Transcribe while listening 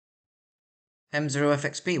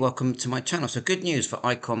M0FXB, welcome to my channel. So good news for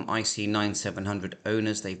Icom IC-9700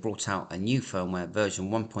 owners. They've brought out a new firmware version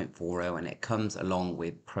 1.40 and it comes along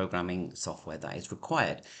with programming software that is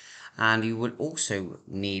required. And you will also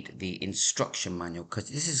need the instruction manual because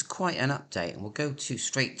this is quite an update, and we'll go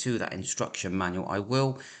straight to that instruction manual. I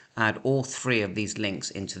will add all three of these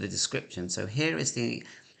links into the description. So here is the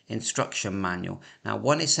instruction manual. Now,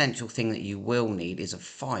 one essential thing that you will need is a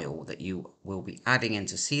file that you will be adding in.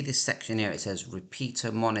 To see this section here, it says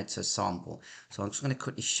repeater monitor sample. So I'm just going to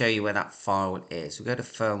quickly show you where that file is. We go to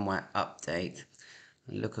firmware update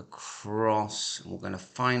and look across, and we're going to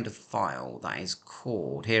find a file that is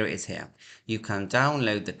called, here it is here. You can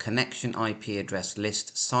download the connection IP address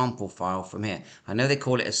list sample file from here. I know they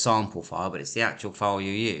call it a sample file, but it's the actual file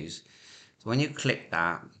you use. So when you click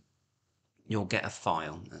that, you'll get a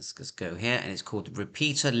file. Let's just go here, and it's called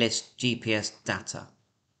repeater list GPS data.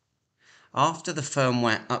 After the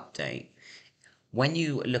firmware update, when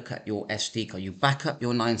you look at your SD card, you back up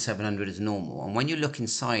your 9700 as normal, and when you look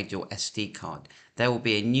inside your SD card, there will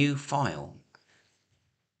be a new file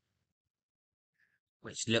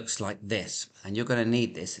which looks like this, and you're going to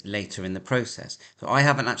need this later in the process. So I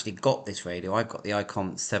haven't actually got this radio. I've got the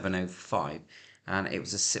Icom 705, and it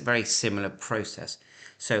was a very similar process.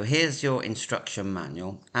 So here's your instruction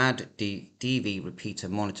manual. Add the DV repeater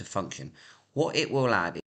monitor function. What it will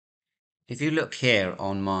add, if you look here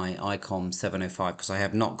on my Icom 705, because I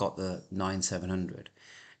have not got the 9700,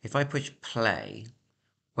 if I push play,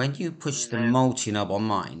 when you push the multi-knob on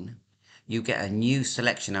mine, you get a new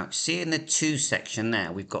selection out. See in the 2 section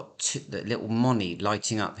there, we've got the little money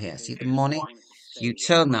lighting up here. See the money? You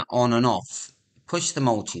turn that on and off. Push the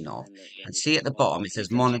multi-knob, and see at the bottom it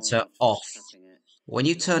says monitor off. When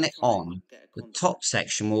you turn it on, the top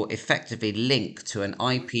section will effectively link to an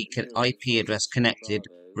IP address connected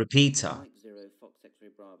repeater.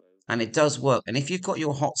 And it does work. And if you've got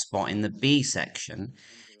your hotspot in the B section,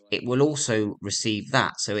 it will also receive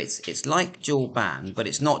that. So it's like dual band, but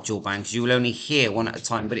it's not dual band because you will only hear one at a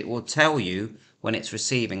time, but it will tell you when it's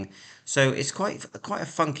receiving. So it's quite a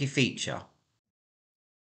funky feature.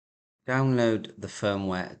 Download the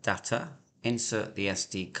firmware data, insert the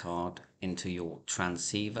SD card into your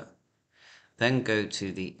transceiver, then go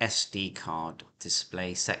to the SD card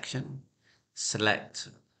display section, select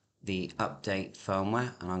the update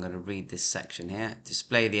firmware, and I'm going to read this section here.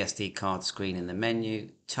 Display the SD card screen in the menu,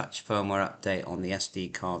 touch firmware update on the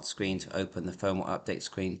SD card screen to open the firmware update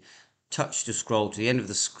screen, touch to scroll to the end of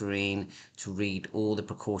the screen to read all the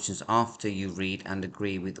precautions. After you read and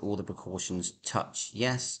agree with all the precautions, touch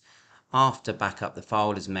yes. After backup, the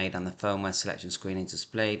file is made and the firmware selection screen is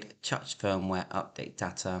displayed. Touch firmware update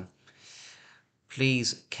data.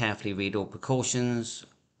 Please carefully read all precautions,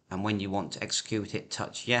 and when you want to execute it,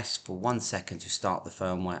 touch yes for 1 second to start the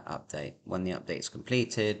firmware update. When the update is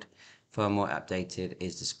completed, firmware updated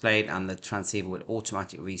is displayed and the transceiver will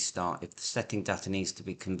automatically restart. If the setting data needs to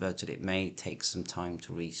be converted, it may take some time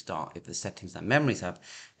to restart. If the settings and memories have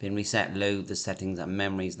been reset, load the settings and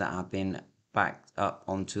memories that have been backed up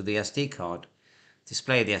onto the SD card.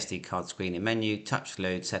 Display the SD card screen in menu, touch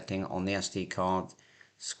load setting on the SD card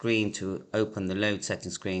screen to open the load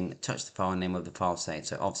setting screen, touch the file name of the file state.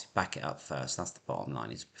 So obviously back it up first. That's the bottom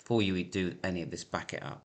line, is before you do any of this, back it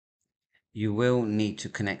up. You will need to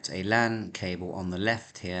connect a LAN cable on the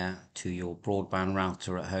left here to your broadband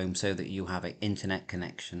router at home so that you have an internet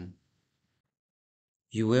connection.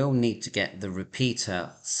 You will need to get the repeater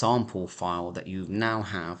sample file that you now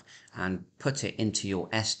have and put it into your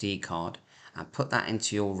SD card and put that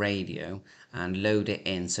into your radio and load it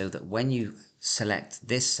in so that when you select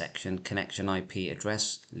this section, connection IP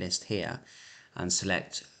address list here, and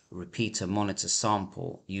select repeater monitor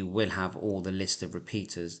sample, you will have all the list of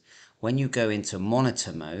repeaters. When you go into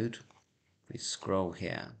monitor mode, we scroll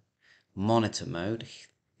here, monitor mode,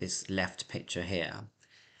 this left picture here,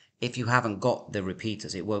 if you haven't got the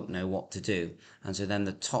repeaters, it won't know what to do. And so then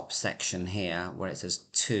the top section here where it says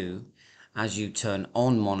 2, as you turn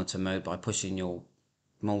on monitor mode by pushing your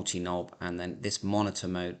multi-knob and then this monitor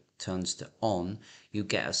mode turns to on, you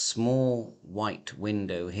get a small white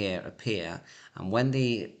window here appear, and when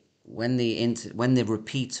the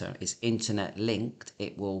repeater is internet linked,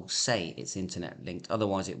 it will say it's internet linked,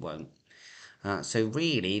 otherwise it won't. So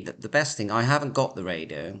really the best thing, I haven't got the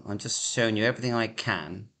radio, I'm just showing you everything I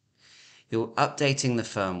can. You're updating the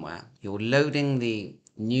firmware, you're loading the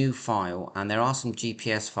new file, and there are some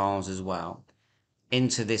GPS files as well,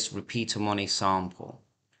 into this repeater money sample.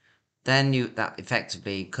 Then that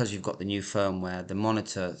effectively, because you've got the new firmware, the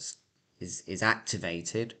monitor is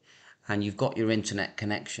activated and you've got your internet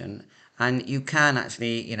connection, and you can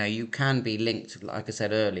actually, you can be linked, like I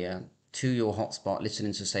said earlier, to your hotspot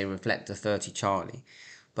listening to, say, reflector 30 Charlie.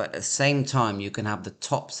 But at the same time, you can have the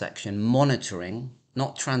top section monitoring,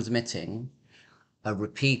 not transmitting, a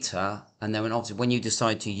repeater, and then obviously when you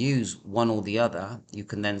decide to use one or the other, you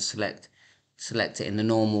can then select it in the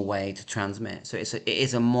normal way to transmit. So it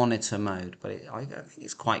is a monitor mode, but I think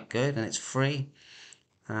it's quite good and it's free.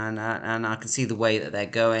 And I can see the way that they're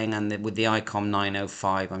going, and with the Icom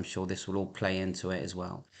 905, I'm sure this will all play into it as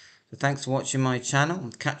well. So thanks for watching my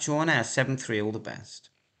channel. Catch you on air 7.3. All the best.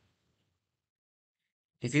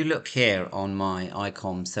 If you look here on my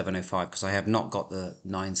Icom 705, because I have not got the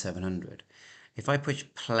 9700, if I push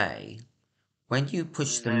play, when you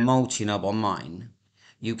push the multi-knob on mine,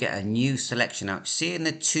 you get a new selection out. See in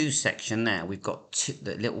the 2 section there, we've got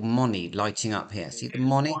the little money lighting up here. See the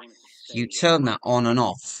money? You turn that on and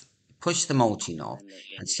off. Push the multi-knob,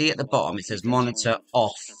 and see at the bottom it says monitor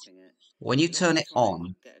off. When you turn it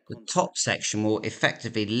on, the top section will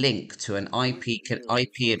effectively link to an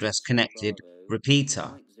IP address connected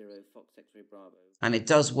repeater. And it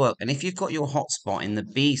does work. And if you've got your hotspot in the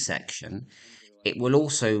B section, it will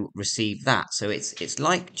also receive that. So it's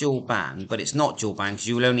like dual band, but it's not dual band because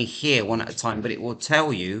you will only hear one at a time, but it will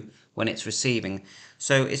tell you when it's receiving.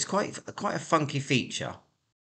 So it's quite a funky feature.